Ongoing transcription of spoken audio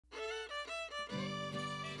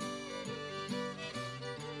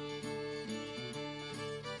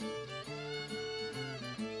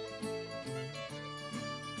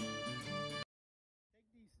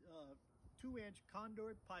4-inch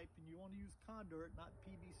conduit pipe, and you want to use conduit, not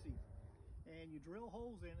PVC. And you drill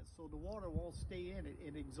holes in it so the water won't stay in it.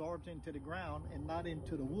 It absorbs into the ground and not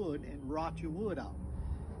into the wood and rot your wood out.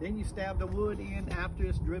 Then you stab the wood in after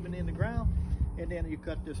it's driven in the ground, and then you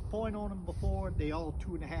cut this point on them before. They all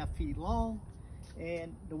 2.5 feet long.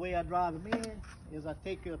 And the way I drive them in is I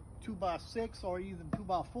take a 2x6 or even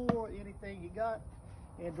 2x4, anything you got,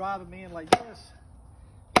 and drive them in like this.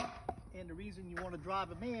 And the reason you want to drive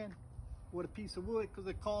them in with a piece of wood, because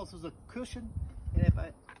it causes a cushion, and if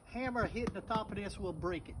a hammer hitting the top of this will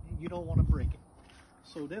break it, and you don't want to break it.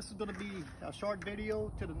 So this is going to be a short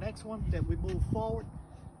video to the next one that we move forward,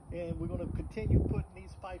 and we're going to continue putting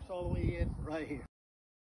these pipes all the way in right here.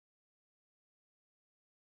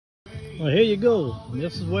 Well, here you go.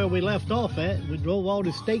 This is where we left off at. We drove all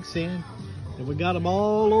the stakes in, and we got them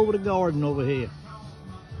all over the garden over here.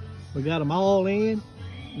 We got them all in.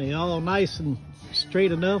 They all nice and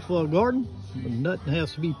straight enough for a garden, but nothing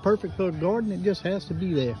has to be perfect for a garden. It just has to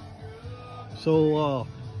be there. So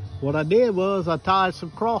what I did was I tied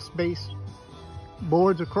some cross base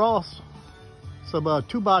boards across, some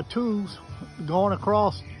 2x2s going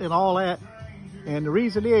across and all that. And the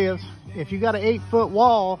reason is, if you got an 8-foot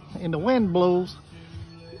wall and the wind blows,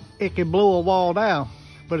 it can blow a wall down.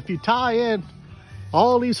 But if you tie in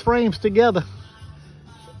all these frames together,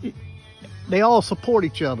 they all support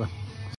each other.